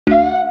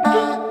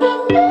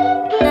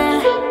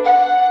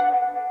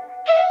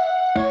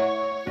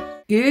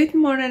Good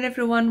morning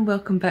everyone,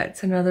 welcome back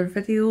to another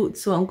video.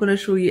 So I'm going to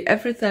show you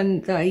everything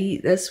that I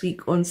eat this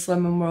week on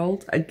Slimming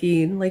World,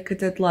 again like I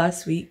did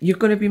last week. You're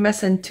going to be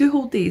missing 2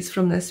 whole days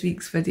from this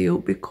week's video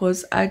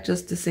because I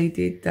just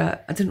decided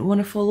that I didn't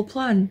want to follow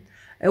plan.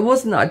 It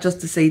wasn't that I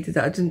just decided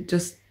that, I didn't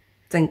just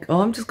think,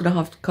 oh I'm just going to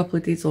have a couple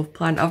of days off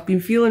plan. I've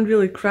been feeling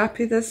really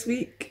crappy this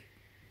week.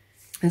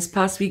 This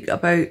past week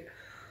about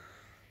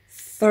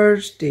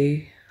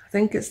Thursday. I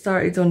think it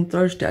started on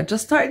Thursday. I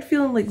just started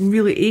feeling like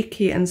really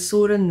achy and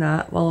sore in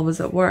that while I was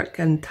at work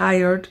and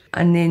tired.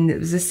 And then it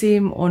was the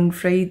same on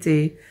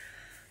Friday.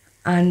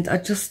 And I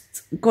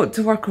just got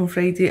to work on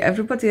Friday.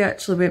 Everybody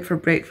actually went for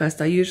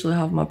breakfast. I usually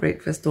have my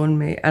breakfast on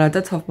me. And I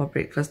did have my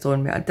breakfast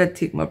on me. I did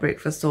take my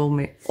breakfast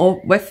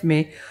with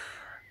me.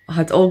 I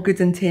had all good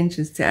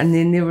intentions to, and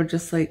then they were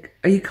just like,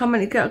 are you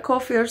coming to get a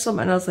coffee or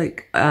something? And I was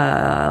like,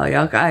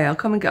 yeah, I'll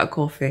come and get a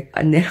coffee.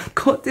 And then I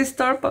got to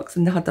Starbucks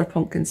and they had their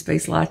pumpkin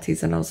spice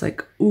lattes and I was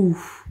like, ooh,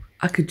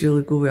 I could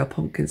really go with a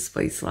pumpkin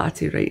spice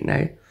latte right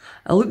now.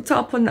 I looked it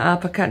up on the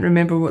app, I can't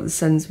remember what the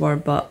sins were,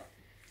 but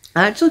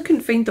I actually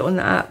couldn't find it on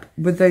the app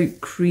without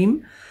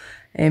cream,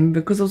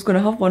 because I was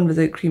going to have one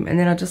without cream, and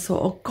then I just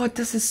thought, oh god,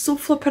 this is so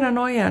flipping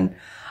annoying.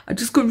 I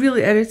just got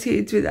really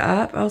irritated with the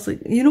app. I was like,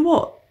 you know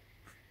what?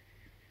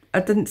 I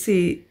didn't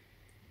say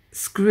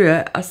screw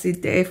it, I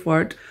said the F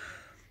word.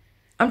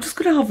 I'm just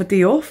going to have a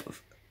day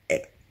off.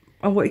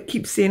 I want to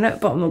keep saying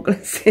it, but I'm not going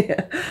to say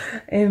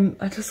it.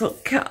 I just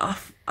thought, get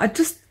off. I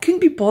just couldn't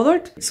be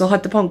bothered. So I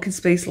had the pumpkin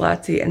spice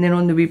latte, and then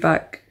on the way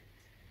back,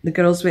 the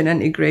girls went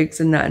into Greg's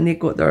and that, and they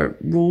got their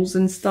rolls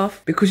and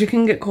stuff. Because you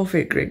can get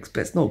coffee at Greg's, but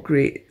it's not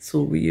great.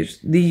 So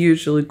they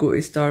usually go to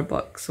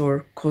Starbucks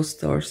or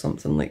Costa or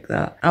something like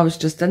that. I was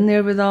just in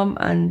there with them,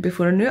 and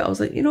before I knew it, I was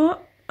like, you know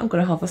what? I'm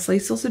going to have a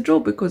sliced sausage roll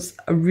because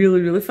I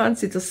really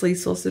fancied a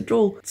sliced sausage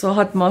roll. So I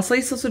had my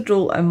sliced sausage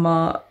roll and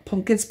my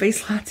pumpkin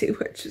spice latte,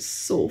 which is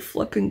so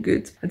flipping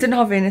good. I didn't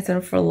have anything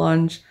for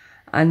lunch,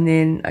 and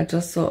then I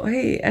just thought,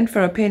 hey, in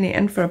for a penny,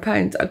 in for a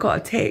pound. I got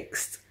a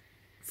text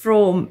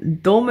from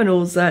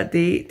Domino's that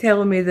day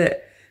telling me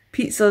that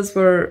pizzas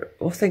were,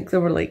 I think they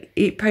were like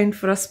 £8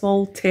 for a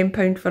small,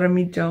 £10 for a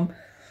medium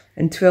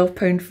and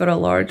 £12 for a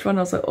large one.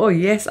 I was like, oh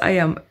yes, I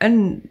am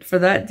in for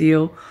that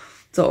deal.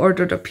 So I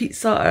ordered a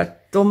pizza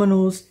at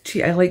Domino's.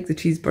 I like the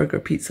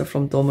cheeseburger pizza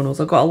from Domino's.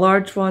 I got a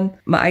large one.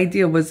 My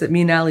idea was that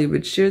me and Ali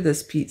would share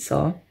this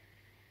pizza.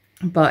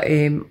 But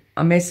I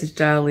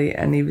messaged Ali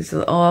and he was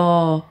like,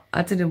 oh,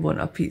 I didn't want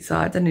a pizza.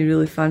 I didn't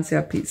really fancy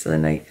a pizza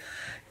tonight.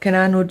 Can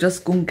I not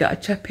just go and get a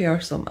chippy or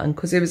something?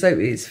 Because he was out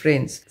with his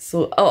friends.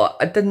 So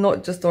I did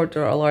not just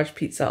order a large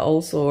pizza. I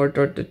also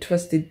ordered the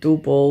twisted dough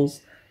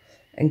balls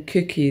and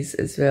cookies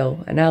as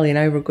well, and Ali and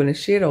I were going to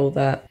share all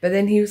that, but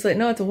then he was like,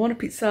 no, I don't want a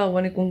pizza, I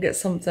want to go and get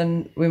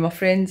something with my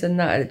friends and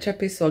that at the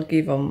chippy. So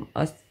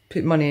I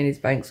put money in his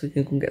bank so he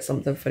can go and get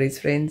something for his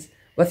friends,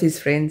 with his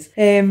friends.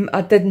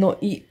 I did not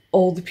eat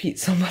all the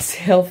pizza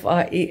myself.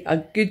 I ate a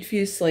good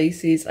few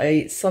slices. I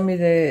ate some of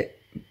the,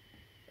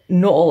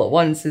 not all at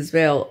once as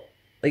well,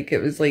 like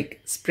it was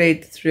like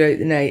spread throughout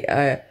the night.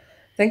 I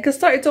think I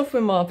started off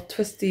with my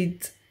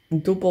twisted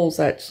dough balls,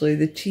 actually,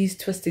 the cheese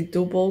twisted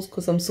dough balls,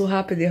 because I'm so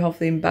happy they have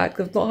them back.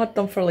 They've not had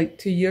them for like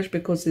 2 years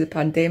because of the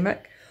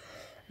pandemic.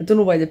 I don't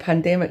know why the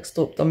pandemic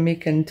stopped them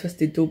making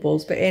twisted dough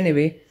balls, but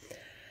anyway,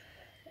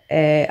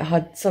 I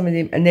had some of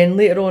them, and then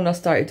later on I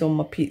started on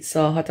my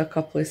pizza. I had a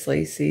couple of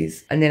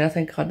slices, and then I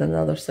think I had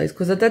another slice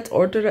because I did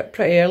order it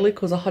pretty early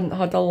because I hadn't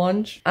had a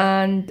lunch.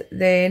 And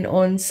then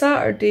on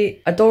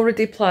Saturday I'd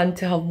already planned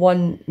to have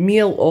one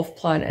meal off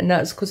plan, and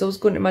that's because I was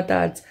going to my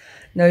dad's.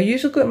 Now I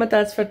usually go to my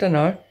dad's for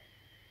dinner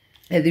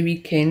at the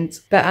weekend,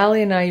 but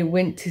Ali and I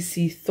went to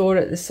see Thor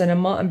at the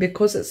cinema, and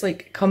because it's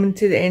like coming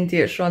to the end of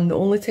its run, the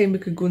only time we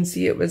could go and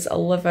see it was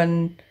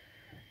 11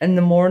 in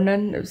the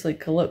morning. It was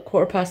like a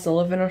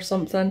 11:15 or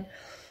something.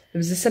 There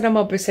was a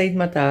cinema beside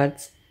my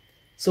dad's,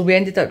 so we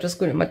ended up just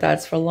going to my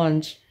dad's for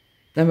lunch,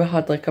 and we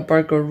had like a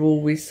burger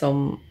roll with a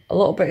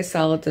little bit of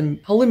salad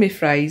and halloumi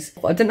fries.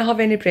 I didn't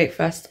have any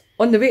breakfast.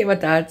 On the way to my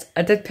dad's,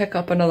 I did pick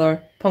up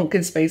another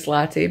pumpkin spice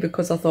latte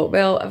because I thought,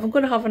 well, if I'm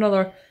going to have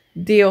another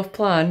day off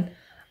plan,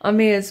 I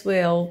may as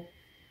well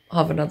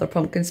have another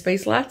pumpkin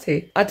spice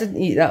latte. I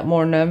didn't eat that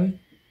morning.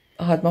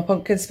 I had my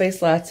pumpkin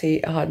spice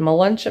latte. I had my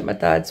lunch at my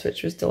dad's,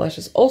 which was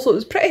delicious. Also, it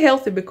was pretty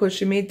healthy because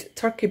she made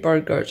turkey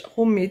burgers,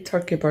 homemade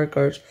turkey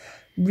burgers.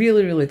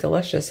 Really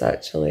delicious,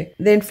 actually.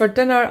 Then for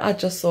dinner, I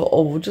just thought,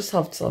 oh, we'll just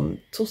have some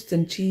toast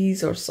and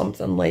cheese or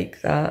something like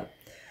that.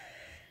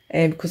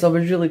 Because I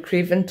was really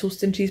craving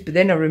toast and cheese. But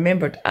then I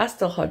remembered I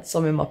still had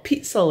some of my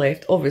pizza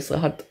left. Obviously,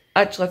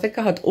 I think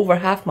I had over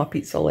half my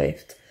pizza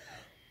left.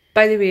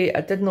 By the way,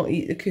 I did not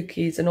eat the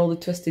cookies and all the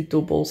twisted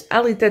dough balls.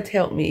 Ali did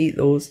help me eat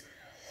those.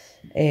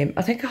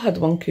 I think I had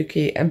one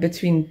cookie, and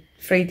between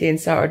Friday and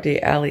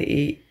Saturday,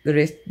 Ali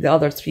ate the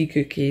other 3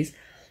 cookies,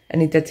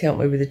 and he did help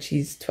me with the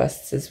cheese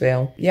twists as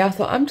well. Yeah, I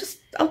thought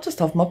I'll just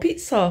have my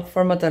pizza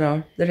for my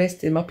dinner, the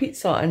rest of my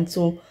pizza. And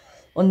so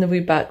on the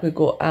way back, we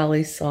got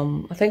Ali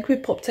some, I think we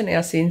popped into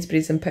a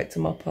Sainsbury's and picked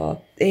him up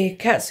a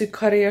katsu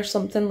curry or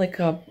something, like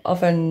a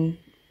oven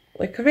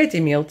like a ready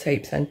meal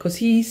type thing, because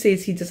he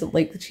says he doesn't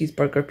like the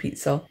cheeseburger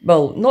pizza.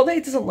 Well, not that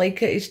he doesn't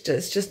like it,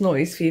 it's just not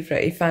his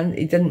favourite.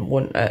 He didn't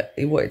want it,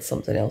 he wanted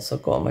something else, so I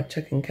got him a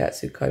chicken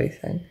katsu curry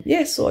thing.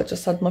 Yeah, so I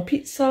just had my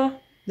pizza,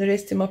 the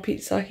rest of my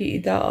pizza,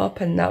 heated that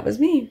up, and that was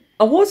me.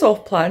 I was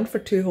off plan for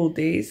 2 whole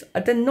days. I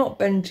did not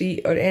binge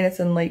eat or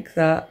anything like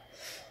that.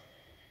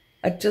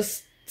 I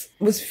just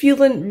was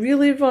feeling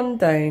really run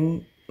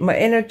down. My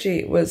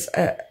energy was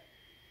at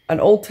an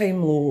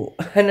all-time low,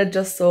 and I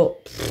just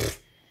thought,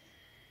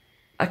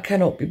 I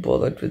cannot be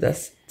bothered with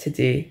this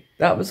today.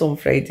 That was on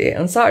Friday.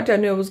 On Saturday I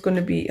knew I was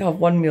going to have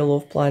 1 meal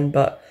off plan,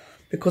 but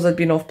because I'd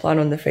been off plan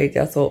on the Friday,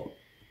 I thought,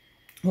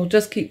 we'll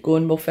just keep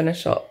going, we'll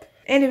finish up.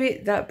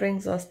 Anyway, that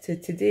brings us to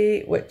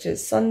today, which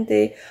is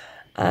Sunday,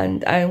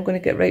 and I am going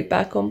to get right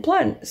back on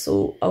plan.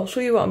 So I'll show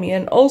you what I'm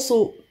eating.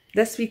 Also,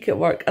 this week at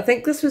work, I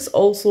think this was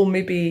also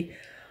maybe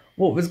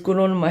what was going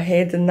on in my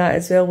head and that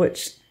as well,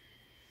 which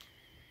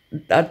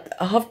I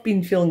have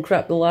been feeling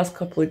crap the last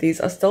couple of days.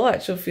 I still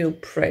actually feel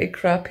pretty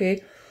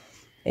crappy.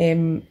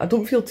 I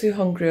don't feel too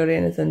hungry or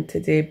anything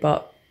today,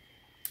 but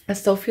I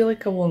still feel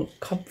like I want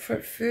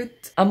comfort food.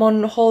 I'm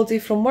on holiday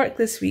from work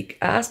this week.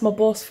 I asked my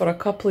boss for a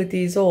couple of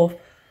days off,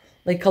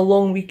 like a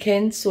long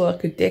weekend, so I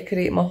could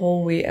decorate my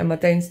hallway and my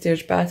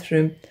downstairs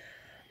bathroom.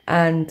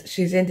 And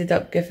she's ended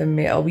up giving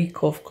me a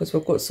week off because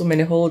we've got so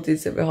many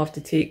holidays that we have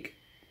to take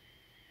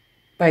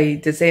by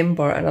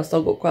December, and I've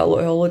still got quite a lot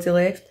of holiday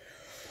left.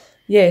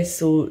 Yeah,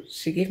 so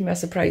she gave me a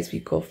surprise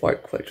week off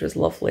work, which was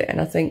lovely, and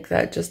I think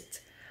that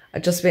I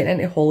just went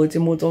into holiday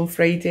mode on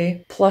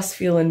Friday, plus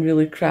feeling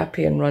really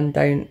crappy and run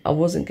down. I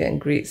wasn't getting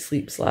great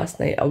sleeps last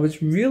night. I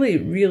was really,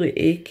 really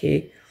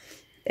achy.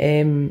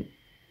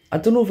 I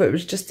don't know if it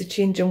was just the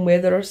change in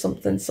weather or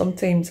something.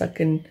 Sometimes I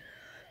can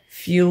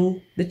feel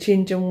the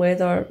change in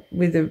weather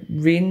with the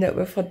rain that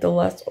we've had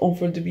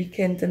over the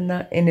weekend and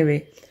that.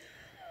 Anyway,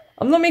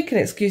 I'm not making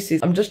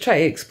excuses. I'm just trying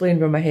to explain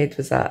where my head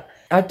was at.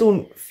 I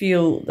don't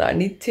feel that I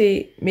need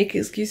to make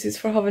excuses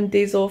for having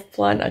days off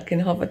plan. I can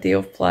have a day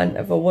off plan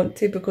if I want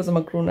to, because I'm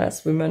a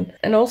grown-ass woman.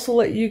 And also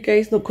let you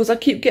guys know, because I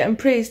keep getting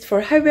praised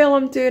for how well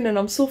I'm doing and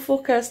I'm so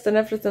focused and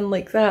everything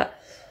like that.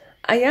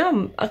 I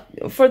am.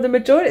 For the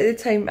majority of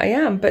the time I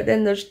am, but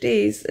then there's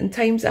days and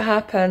times that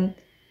happen,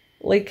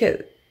 like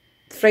at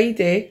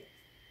Friday,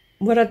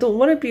 where I don't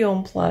want to be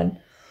on plan.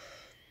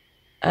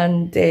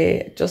 And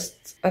I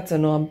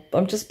don't know,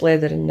 I'm just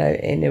blethering now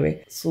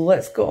anyway. So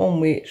let's get on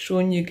with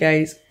showing you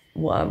guys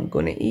what I'm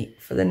going to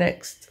eat for the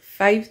next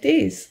 5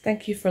 days.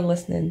 Thank you for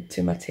listening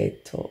to my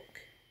TED Talk.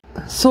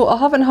 So I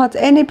haven't had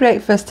any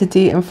breakfast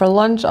today, and for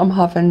lunch I'm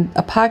having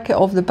a packet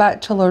of the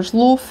Bachelor's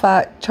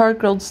low-fat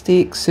char-grilled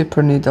steak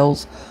super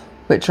noodles,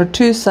 which are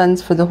 2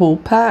 cents for the whole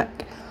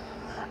pack.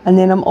 And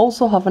then I'm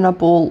also having a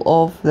bowl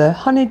of the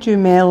honeydew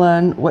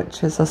melon,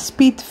 which is a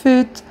speed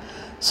food.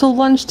 So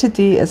lunch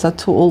today is a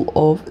total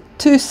of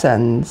 2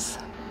 cents.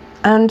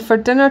 And for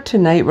dinner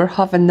tonight we're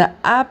having the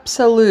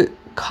absolute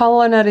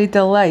culinary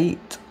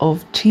delight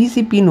of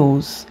cheesy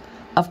beanos.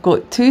 I've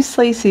got 2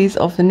 slices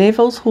of the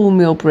Neville's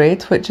wholemeal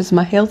bread, which is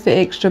my healthy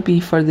extra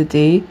beef for the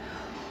day.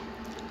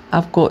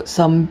 I've got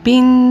some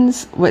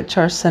beans, which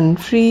are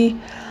sin-free.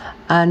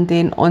 And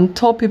then on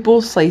top of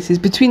both slices,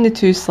 between the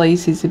 2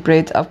 slices of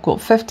bread, I've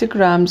got 50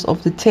 grams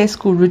of the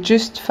Tesco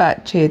reduced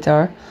fat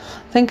cheddar.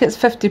 I think it's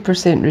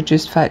 50%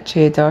 reduced fat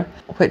cheddar,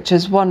 which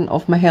is one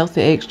of my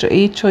healthy extra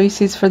A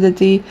choices for the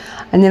day.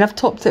 And then I've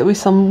topped it with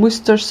some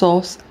Worcester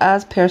sauce,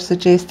 as per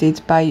suggested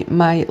by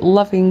my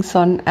loving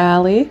son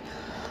Ali,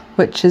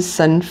 which is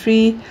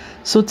sin-free.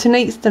 So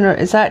tonight's dinner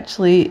is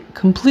actually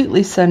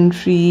completely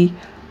sin-free,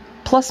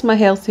 plus my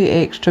healthy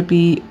extra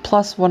B,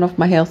 plus one of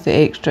my healthy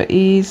extra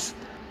A's.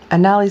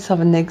 And Ali's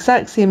having the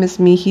exact same as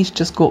me, he's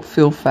just got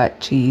full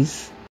fat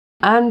cheese.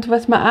 And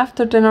with my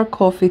after dinner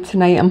coffee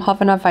tonight, I'm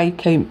having a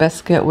Viscount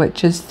biscuit,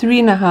 which is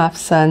 3.5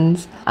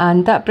 cents.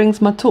 And that brings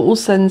my total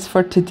sins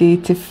for today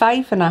to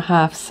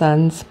 5.5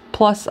 cents.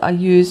 Plus I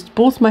used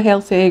both my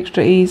healthy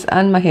extra A's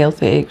and my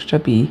healthy extra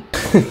B.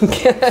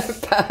 Get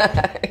it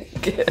back.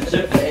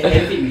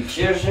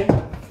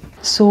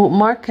 So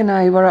Mark and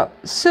I were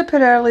up super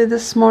early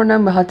this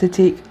morning. We had to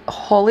take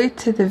Holly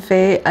to the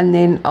vet, and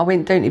then I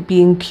went down to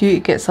B&Q to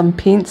get some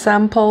paint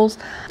samples,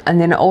 and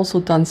then I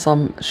also done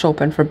some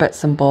shopping for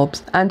bits and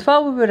bobs. And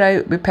while we were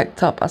out, we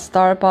picked up a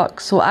Starbucks.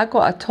 So I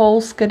got a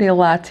tall skinny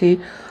latte,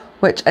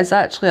 which is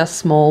actually a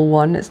small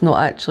one, it's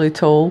not actually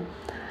tall.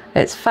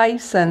 It's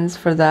 5 cents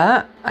for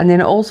that. And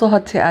then I also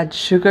had to add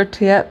sugar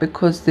to it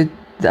because I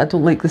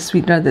don't like the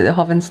sweetener that they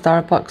have in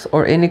Starbucks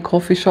or any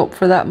coffee shop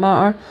for that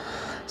matter.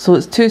 So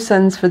it's 2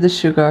 cents for the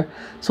sugar.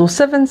 So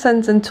 7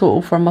 cents in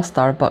total for my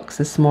Starbucks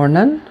this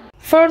morning.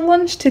 For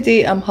lunch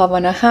today, I'm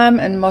having a ham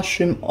and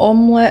mushroom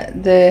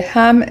omelette. The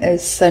ham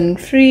is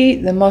sin-free,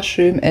 the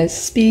mushroom is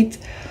speed,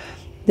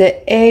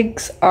 the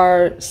eggs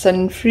are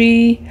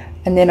sin-free,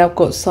 and then I've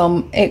got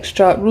some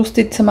extra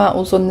roasted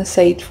tomatoes on the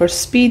side for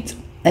speed.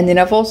 And then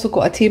I've also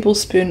got a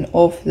tablespoon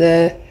of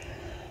the,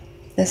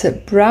 is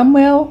it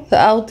Bramwell? The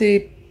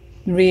Aldi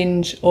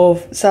range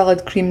of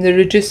salad cream, the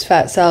reduced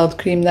fat salad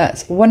cream.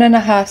 That's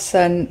 1.5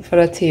 cents for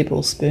a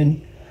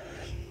tablespoon.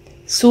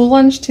 So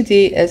lunch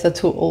today is a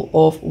total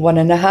of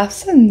 1.5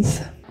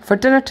 sins. For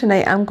dinner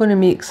tonight I'm going to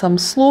make some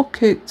slow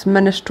cooked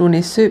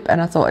minestrone soup, and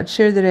I thought I'd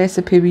share the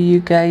recipe with you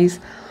guys.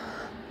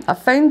 I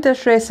found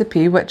this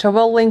recipe, which I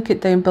will link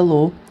it down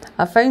below.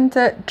 I found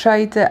it,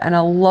 tried it, and I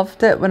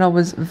loved it when I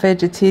was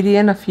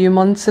vegetarian a few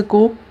months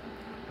ago,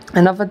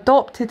 and I've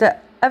adopted it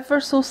ever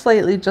so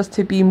slightly just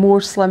to be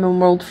more slim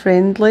and world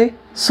friendly.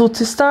 So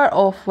to start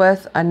off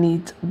with, I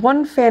need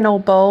 1 fennel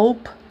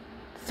bulb,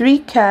 3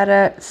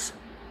 carrots,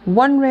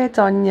 1 red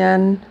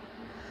onion,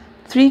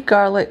 3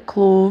 garlic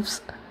cloves,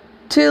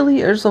 2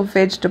 litres of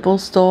vegetable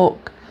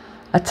stock,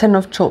 a tin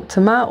of chopped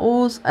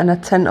tomatoes, and a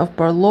tin of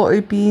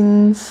borlotti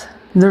beans.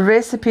 The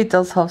recipe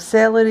does have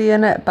celery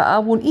in it, but I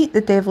won't eat the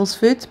devil's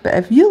food. But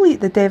if you'll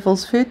eat the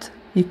devil's food,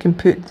 you can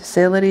put the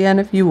celery in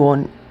if you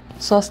want.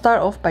 So I'll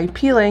start off by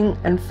peeling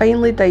and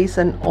finely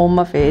dicing all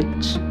my veg.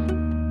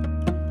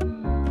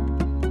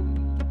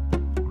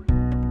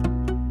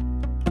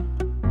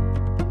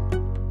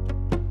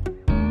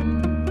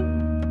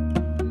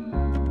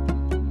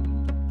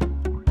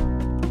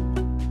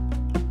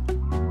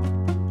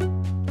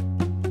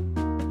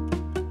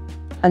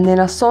 And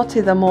then I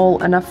saute them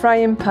all in a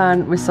frying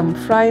pan with some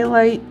fry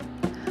light.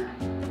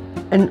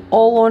 In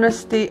all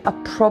honesty, I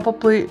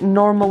probably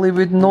normally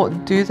would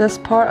not do this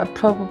part, I'd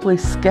probably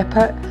skip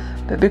it,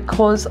 but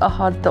because I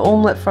had the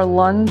omelette for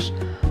lunch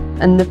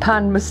and the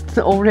pan was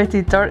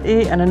already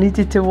dirty and I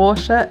needed to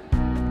wash it,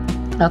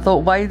 I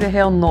thought, why the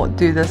hell not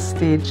do this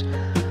stage?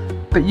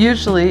 But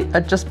usually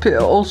I'd just put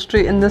it all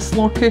straight in the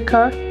slow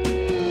cooker,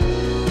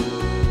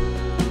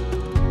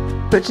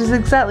 which is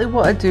exactly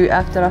what I do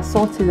after I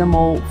saute them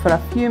all for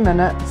a few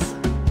minutes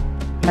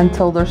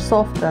until they're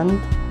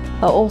softened.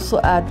 I also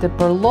add the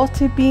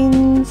borlotti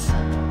beans,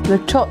 the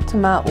chopped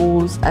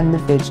tomatoes and the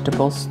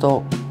vegetable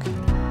stock.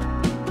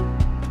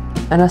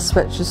 And I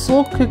switch the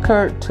slow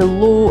cooker to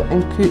low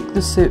and cook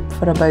the soup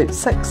for about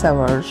 6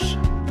 hours.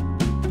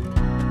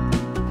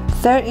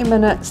 30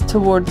 minutes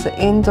towards the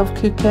end of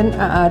cooking,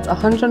 I add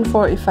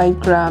 145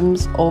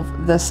 grams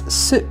of this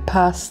soup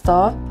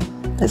pasta.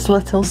 It's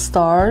little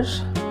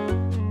stars.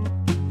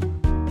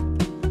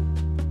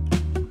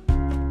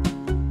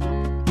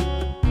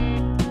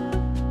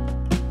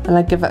 And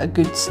I give it a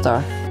good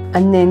stir.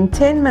 And then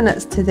 10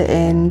 minutes to the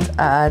end,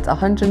 I add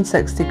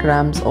 160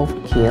 grams of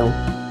kale.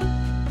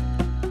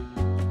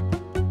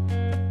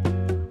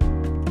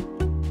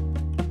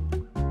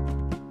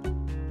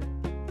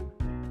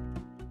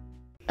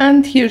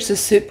 And here's the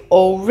soup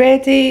all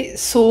ready.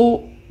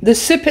 So the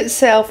soup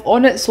itself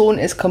on its own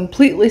is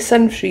completely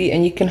sin-free,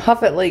 and you can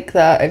have it like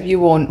that if you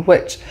want,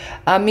 which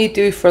I may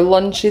do for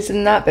lunches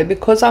and that, but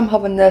because I'm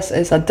having this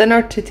as a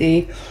dinner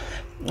today,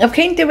 I've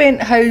kind of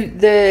went how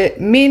the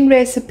main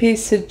recipe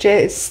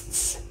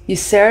suggests you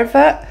serve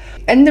it.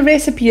 In the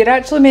recipe you're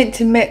actually meant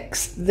to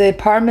mix the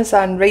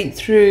parmesan right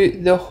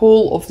through the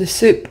whole of the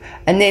soup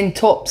and then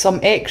top some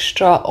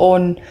extra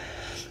on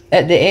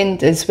at the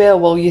end as well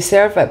while you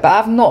serve it. But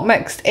I've not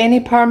mixed any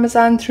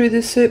parmesan through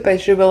the soup,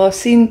 as you will have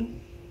seen,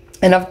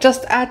 and I've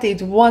just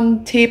added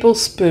 1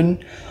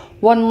 tablespoon,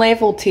 1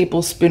 level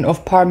tablespoon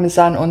of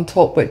parmesan on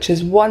top, which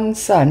is 1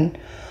 sin.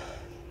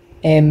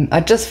 I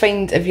just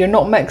find if you're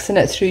not mixing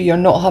it through, you're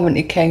not having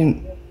to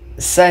count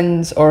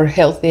sins or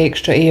healthy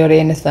extra A or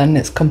anything.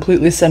 It's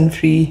completely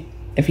sin-free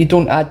if you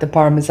don't add the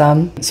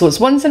parmesan. So it's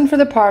 1 sin for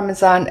the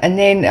parmesan, and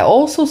then it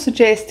also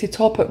suggests to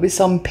top it with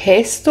some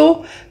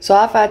pesto. So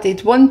I've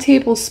added 1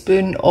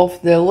 tablespoon of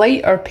the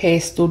lighter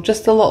pesto,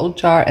 just a little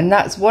jar, and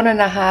that's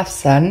 1.5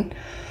 sin.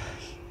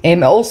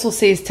 It also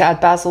says to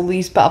add basil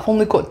leaves, but I've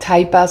only got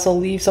Thai basil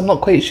leaves. I'm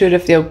not quite sure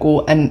if they'll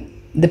go, and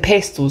the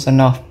pesto's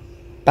enough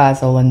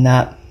basil in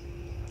that.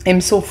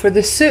 So for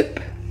the soup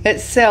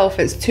itself,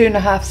 it's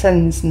 2.5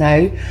 sins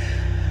now,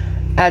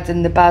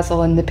 adding the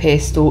basil and the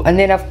pesto. And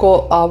then I've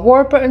got a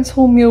Warburton's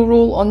wholemeal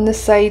roll on the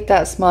side.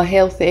 That's my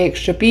healthy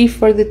extra beef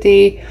for the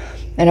day.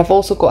 And I've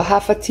also got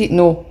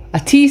a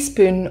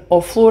teaspoon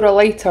of Flora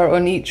Lighter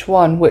on each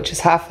one, which is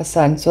 1/2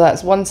 sin. So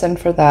that's 1 sin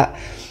for that.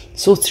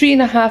 So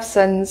 3.5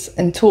 sins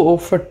in total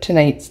for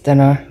tonight's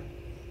dinner.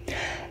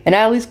 And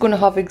Ali's going to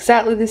have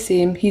exactly the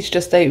same. He's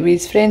just out with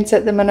his friends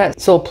at the minute,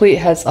 so I'll plate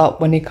his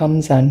up when he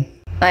comes in.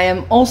 I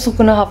am also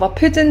going to have a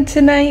pudding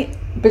tonight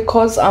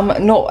because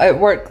I'm not at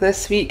work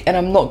this week and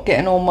I'm not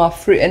getting all my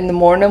fruit in the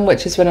morning,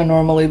 which is when I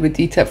normally would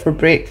eat it for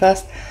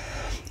breakfast.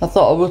 I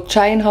thought I will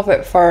try and have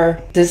it for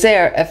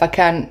dessert if I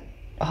can't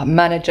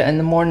manage it in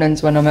the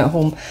mornings when I'm at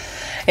home.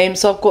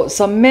 So I've got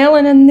some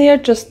melon in there,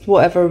 just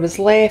whatever was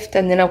left,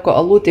 and then I've got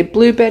a load of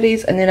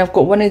blueberries, and then I've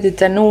got one of the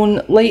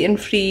Danone light and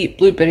free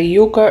blueberry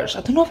yogurts.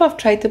 I don't know if I've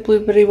tried the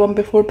blueberry one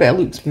before, but it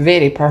looks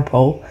very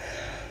purple.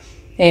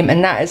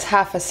 And that is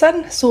 1/2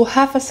 sin, so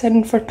 1/2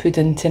 sin for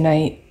pudding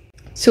tonight.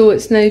 So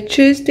it's now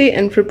Tuesday,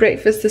 and for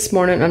breakfast this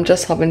morning I'm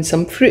just having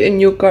some fruit and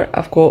yogurt.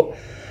 I've got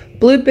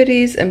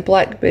blueberries and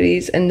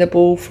blackberries in the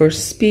bowl for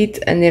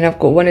speed, and then I've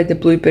got one of the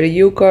blueberry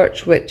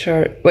yogurts, which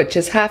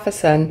is 1/2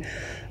 sin.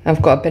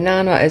 I've got a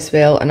banana as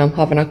well, and I'm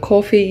having a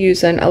coffee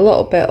using a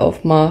little bit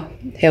of my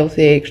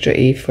healthy extra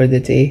A for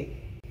the day.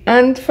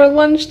 And for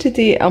lunch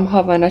today, I'm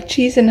having a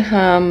cheese and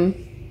ham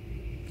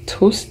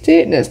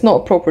toasty, and it's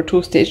not a proper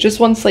toasty, it's just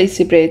one slice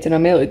of bread and I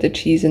melted the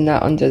cheese in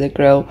that under the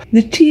grill.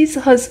 The cheese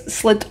has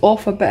slid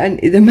off a bit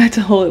into the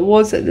middle, it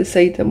was at the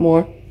side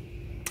more,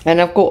 and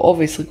I've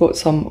obviously got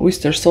some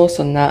oyster sauce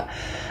on that.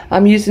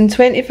 I'm using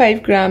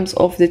 25 grams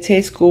of the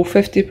Tesco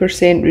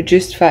 50%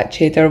 reduced fat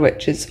cheddar,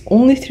 which is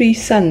only 3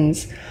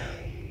 cents.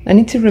 I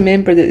need to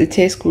remember that the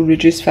Tesco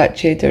reduced fat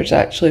cheddar is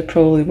actually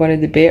probably one of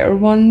the better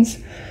ones.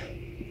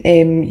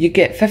 You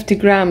get 50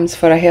 grams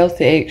for a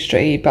healthy extra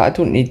A, but I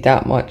don't need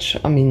that much.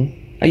 I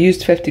mean, I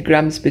used 50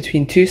 grams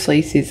between 2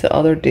 slices the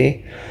other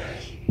day.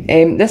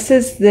 This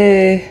is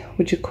the,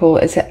 what do you call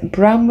it, is it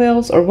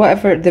Bramwell's or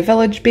whatever, the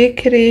Village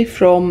Bakery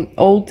from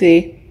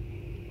Aldi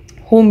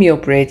wholemeal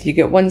bread. You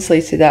get 1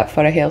 slice of that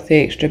for a healthy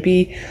extra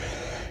B.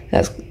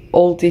 That's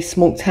Aldi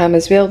smoked ham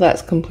as well,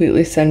 that's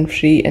completely sin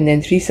free, and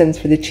then 3 cents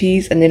for the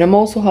cheese. And then I'm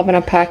also having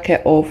a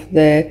packet of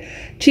the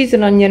cheese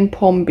and onion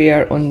Palm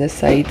Bear on the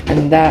side,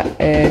 and that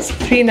is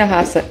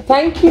 3.5 cents.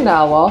 Thank you,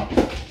 Nala,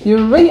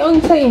 you're right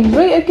on time,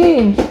 right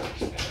again.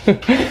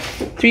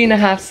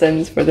 3.5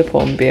 cents for the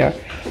Palm Bear,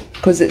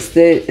 because it's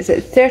the, is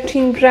it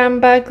 13 gram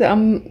bag that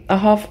I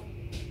have,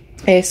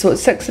 so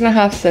it's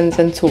 6.5 cents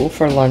in total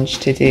for lunch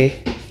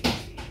today.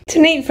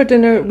 Tonight for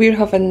dinner we're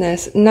having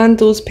this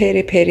Nando's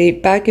Peri Peri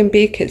bag and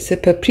bake. It's the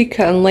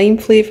paprika and lime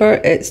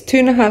flavour. It's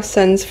 2.5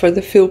 cents for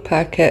the full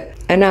packet,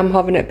 and I'm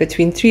having it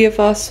between 3 of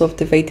us, so I've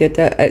divided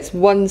it. It's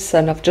 1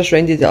 cent, I've just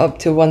rounded it up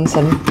to 1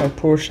 cent per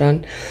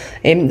portion.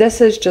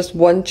 This is just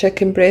 1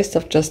 chicken breast,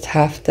 I've just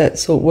halved it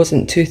so it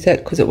wasn't too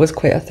thick because it was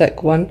quite a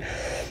thick one.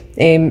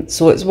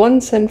 So it's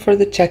 1 cent for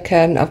the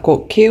chicken. I've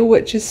got kale,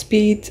 which is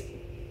speed,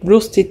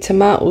 roasted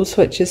tomatoes,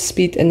 which is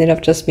speed, and then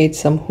I've just made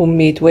some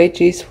homemade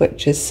wedges,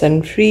 which is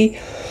sin free.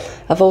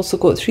 I've also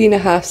got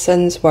 3.5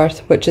 cents worth,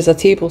 which is a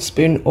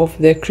tablespoon of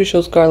the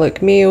Crucial's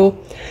garlic mayo.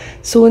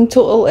 So in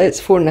total it's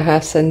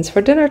 4.5 cents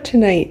for dinner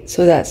tonight.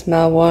 So that's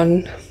my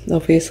one.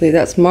 Obviously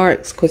that's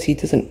Mark's because he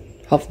doesn't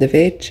have the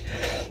veg.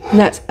 And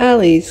that's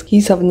Ali's.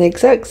 He's having the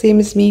exact same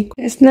as me.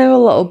 It's now a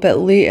little bit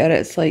later,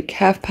 it's like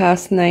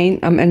 9:30.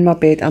 I'm in my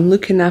bed, I'm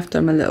looking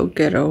after my little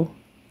girl.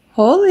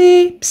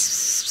 Holly!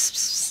 Psst, psst,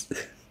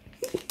 psst.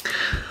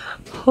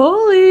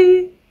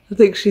 Holly! I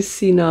think she's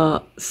seen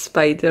a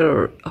spider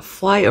or a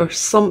fly or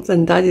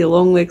something, daddy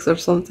long legs or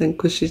something,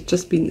 because she's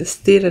just been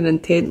staring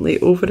intently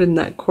over in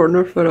that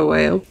corner for a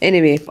while.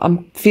 Anyway,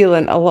 I'm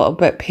feeling a little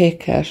bit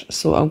peckish,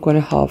 so I'm going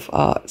to have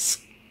a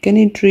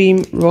Skinny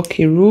Dream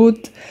Rocky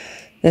Road.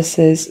 This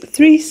is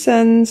 3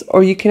 cents,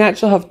 or you can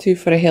actually have 2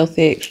 for a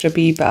healthy extra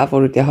B, but I've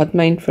already had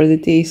mine for the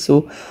day,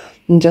 so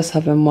I'm just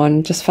having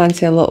 1. Just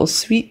fancy a little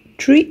sweet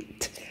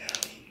treat.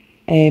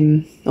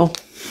 Oh,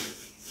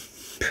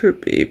 poor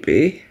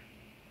baby.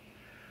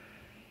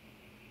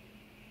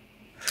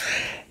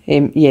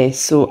 Yeah,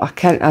 so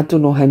I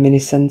don't know how many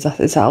sins,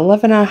 is it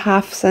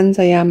 11.5 sins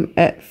I am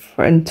at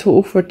for in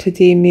total for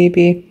today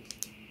maybe?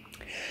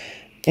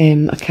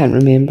 I can't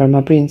remember,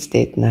 my brain's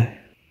dead now.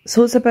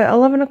 So it's about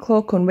 11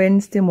 o'clock on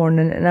Wednesday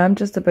morning and I'm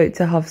just about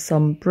to have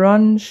some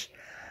brunch.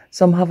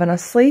 So I'm having a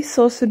sliced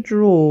sausage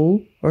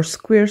roll, or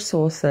square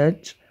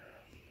sausage.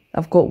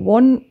 I've got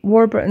 1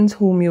 Warburton's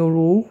wholemeal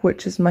roll,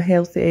 which is my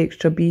healthy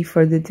extra B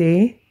for the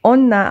day.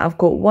 On that I've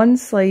got 1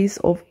 slice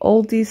of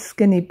Aldi's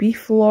skinny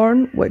beef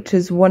loin, which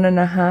is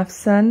 1.5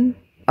 cents.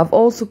 I've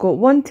also got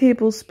 1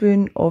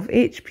 tablespoon of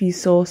HP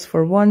sauce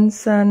for 1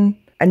 cent.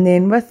 And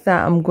then with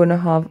that I'm going to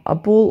have a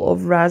bowl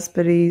of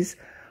raspberries,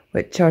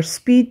 which are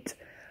speed.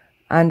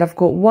 And I've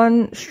got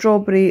 1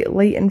 strawberry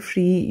light and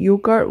free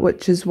yogurt,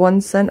 which is 1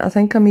 cent. I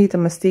think I made a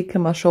mistake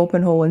in my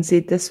shopping haul and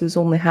said this was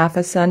only half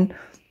a cent.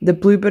 The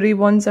blueberry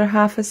ones are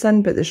half a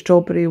cent, but the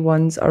strawberry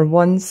ones are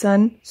 1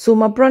 cent. So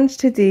my brunch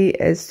today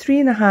is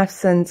 3.5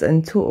 cents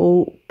in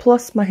total,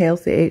 plus my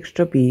healthy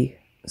extra B.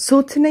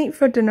 So tonight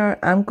for dinner,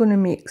 I'm going to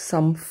make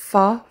some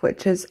pho,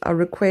 which is a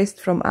request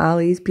from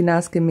Ali. He's been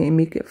asking me to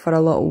make it for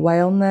a little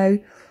while now.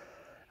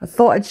 I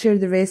thought I'd share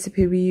the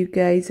recipe with you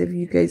guys if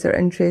you guys are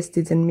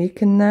interested in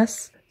making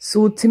this.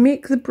 So to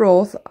make the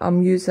broth,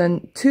 I'm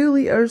using 2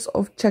 litres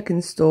of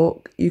chicken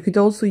stock. You could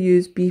also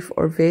use beef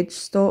or veg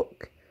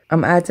stock.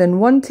 I'm adding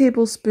 1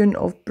 tablespoon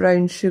of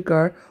brown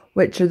sugar,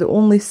 which are the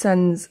only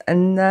sins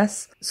in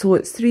this, so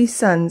it's 3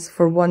 cents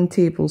for 1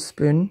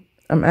 tablespoon.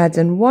 I'm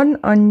adding 1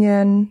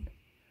 onion,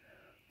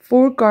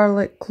 4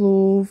 garlic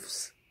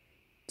cloves,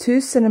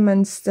 2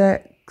 cinnamon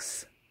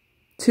sticks,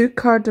 2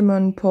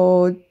 cardamom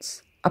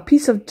pods, a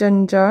piece of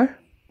ginger,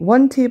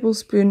 1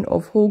 tablespoon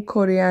of whole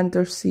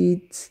coriander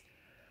seeds,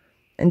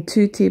 and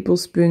 2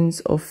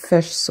 tablespoons of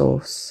fish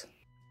sauce.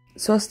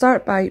 So I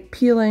start by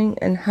peeling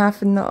and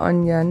halving the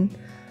onion,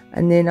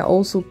 and then I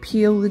also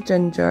peel the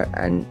ginger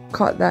and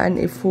cut that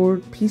into 4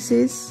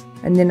 pieces,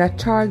 and then I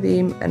char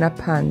them in a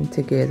pan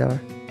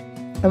together.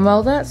 And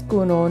while that's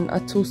going on, I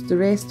toast the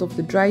rest of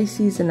the dry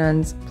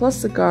seasonings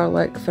plus the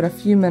garlic for a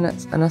few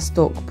minutes in a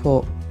stock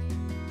pot.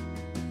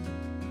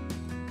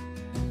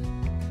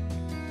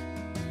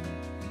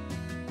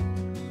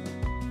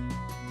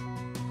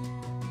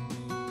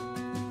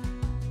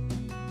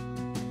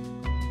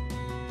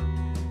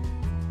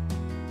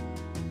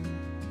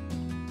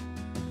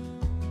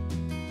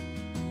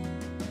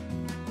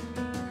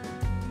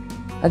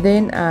 I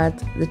then add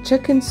the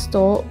chicken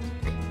stock,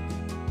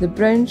 the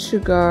brown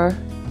sugar,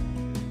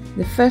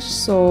 the fish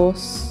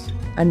sauce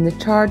and the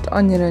charred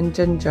onion and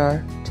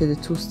ginger to the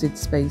toasted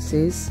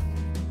spices.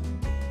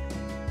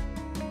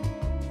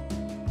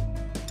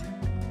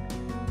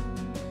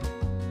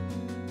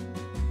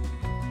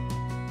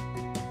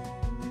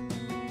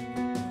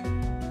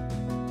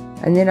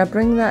 And then I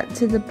bring that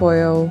to the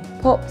boil,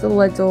 pop the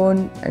lid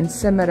on and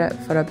simmer it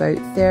for about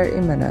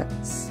 30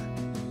 minutes.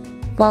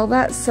 While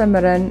that's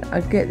simmering,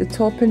 I get the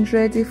toppings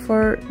ready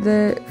for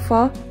the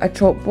pho. I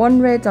chop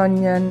 1 red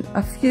onion,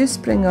 a few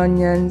spring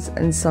onions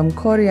and some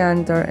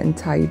coriander and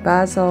Thai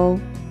basil.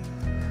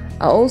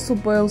 I also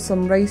boil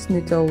some rice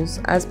noodles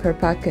as per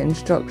packet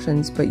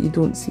instructions, but you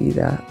don't see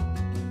that.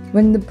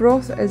 When the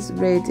broth is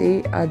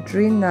ready, I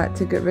drain that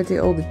to get rid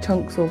of all the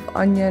chunks of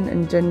onion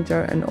and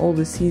ginger and all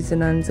the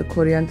seasonings, the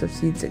coriander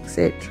seeds,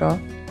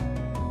 etc.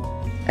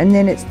 And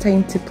then it's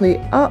time to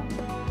plate up.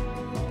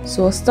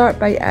 So I'll start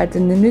by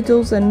adding the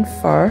noodles in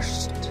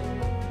first.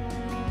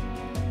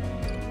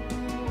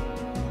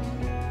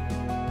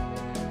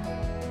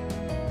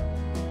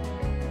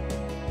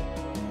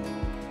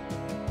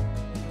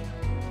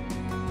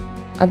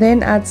 I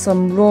then add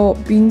some raw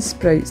bean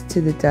sprouts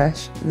to the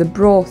dish.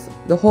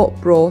 The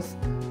hot broth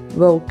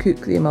will cook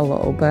them a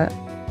little bit.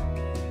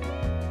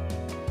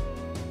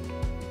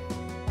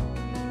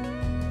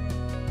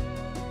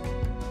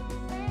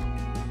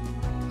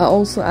 I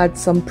also add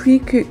some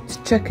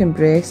pre-cooked chicken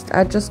breast.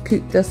 I just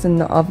cooked this in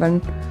the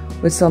oven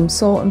with some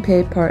salt and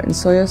pepper and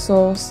soya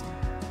sauce,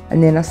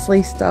 and then I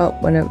sliced it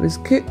up when it was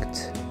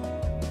cooked,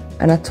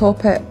 and I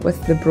top it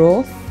with the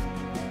broth,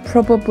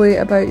 probably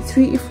about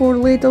 3 to 4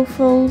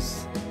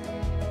 ladlefuls.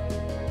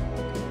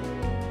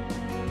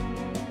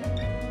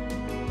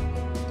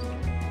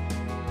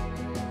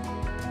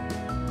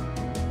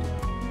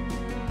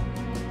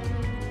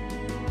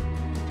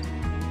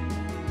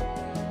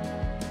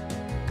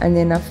 And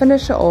then I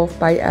finish it off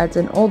by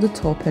adding all the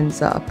toppings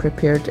that I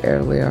prepared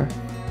earlier.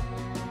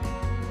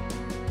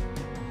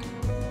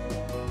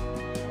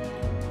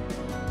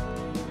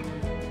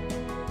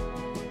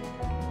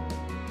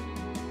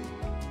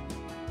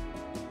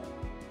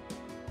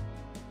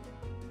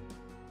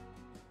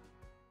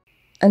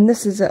 And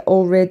this is it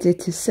all ready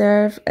to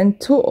serve. In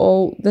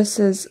total, this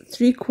is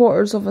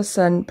 3/4 of a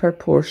sin per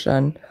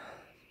portion.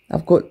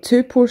 I've got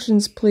 2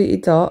 portions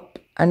plated up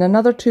and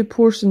another 2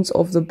 portions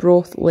of the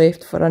broth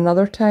left for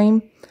another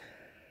time.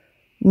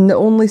 And the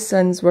only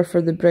sins were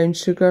for the brown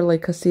sugar,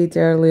 like I said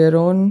earlier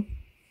on.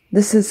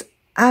 This is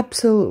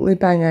absolutely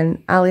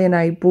banging. Ali and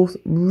I both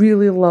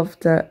really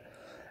loved it.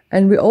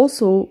 And we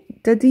also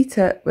did eat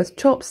it with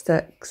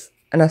chopsticks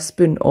and a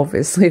spoon,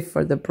 obviously,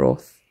 for the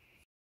broth.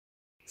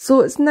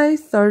 So it's now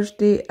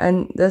Thursday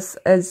and this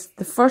is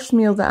the first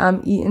meal that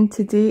I'm eating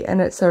today,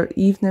 and it's our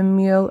evening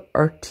meal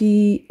or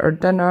tea or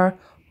dinner,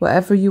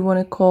 whatever you want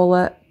to call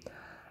it.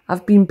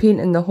 I've been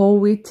painting the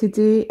hallway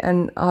today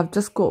and I've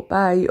just got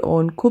by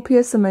on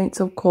copious amounts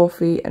of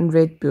coffee and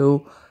Red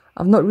Bull.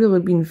 I've not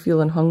really been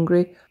feeling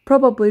hungry,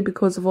 probably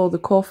because of all the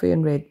coffee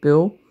and Red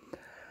Bull,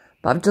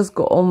 but I've just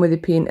got on with the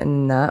painting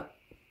and that.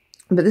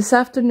 But this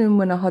afternoon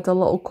when I had a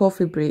little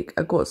coffee break,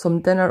 I got some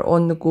dinner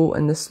on the go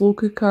in the slow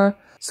cooker.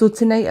 So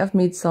tonight I've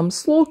made some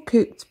slow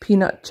cooked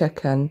peanut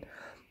chicken.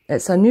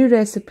 It's a new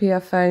recipe I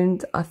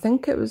found. I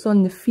think it was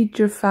on the Feed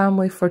Your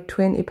Family for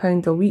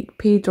 £20 a week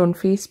page on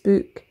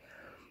Facebook.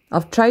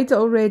 I've tried it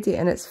already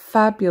and it's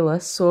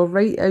fabulous, so I'll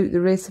write out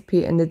the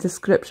recipe in the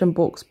description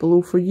box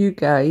below for you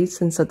guys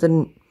since I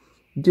didn't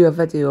do a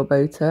video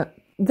about it.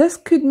 This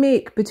could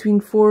make between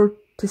 4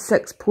 to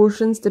 6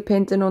 portions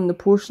depending on the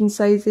portion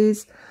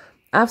sizes.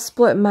 I've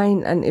split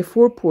mine into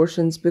 4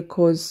 portions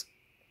because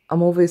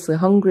I'm obviously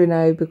hungry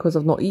now because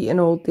I've not eaten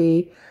all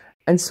day,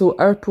 and so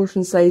our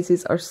portion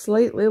sizes are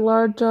slightly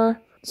larger.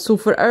 So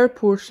for our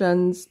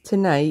portions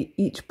tonight,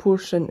 each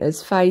portion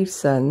is 5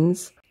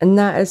 sins. And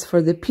that is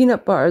for the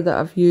peanut butter that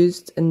I've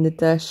used in the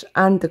dish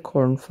and the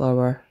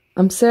cornflour.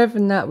 I'm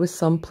serving that with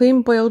some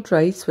plain boiled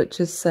rice, which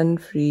is sin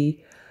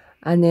free.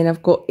 And then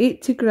I've got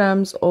 80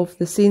 grams of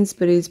the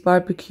Sainsbury's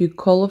barbecue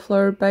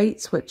cauliflower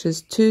bites, which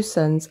is 2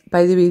 sins.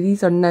 By the way,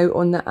 these are now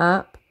on the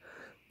app.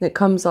 It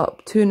comes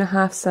up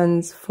 2.5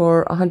 sins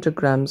for 100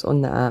 grams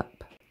on the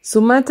app.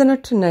 So my dinner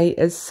tonight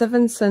is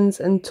 7 sins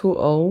in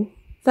total.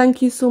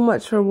 Thank you so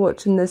much for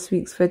watching this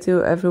week's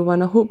video,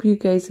 everyone. I hope you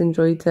guys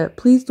enjoyed it.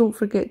 Please don't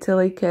forget to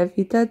like it if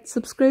you did,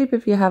 subscribe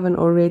if you haven't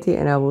already,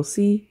 and I will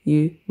see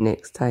you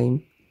next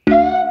time.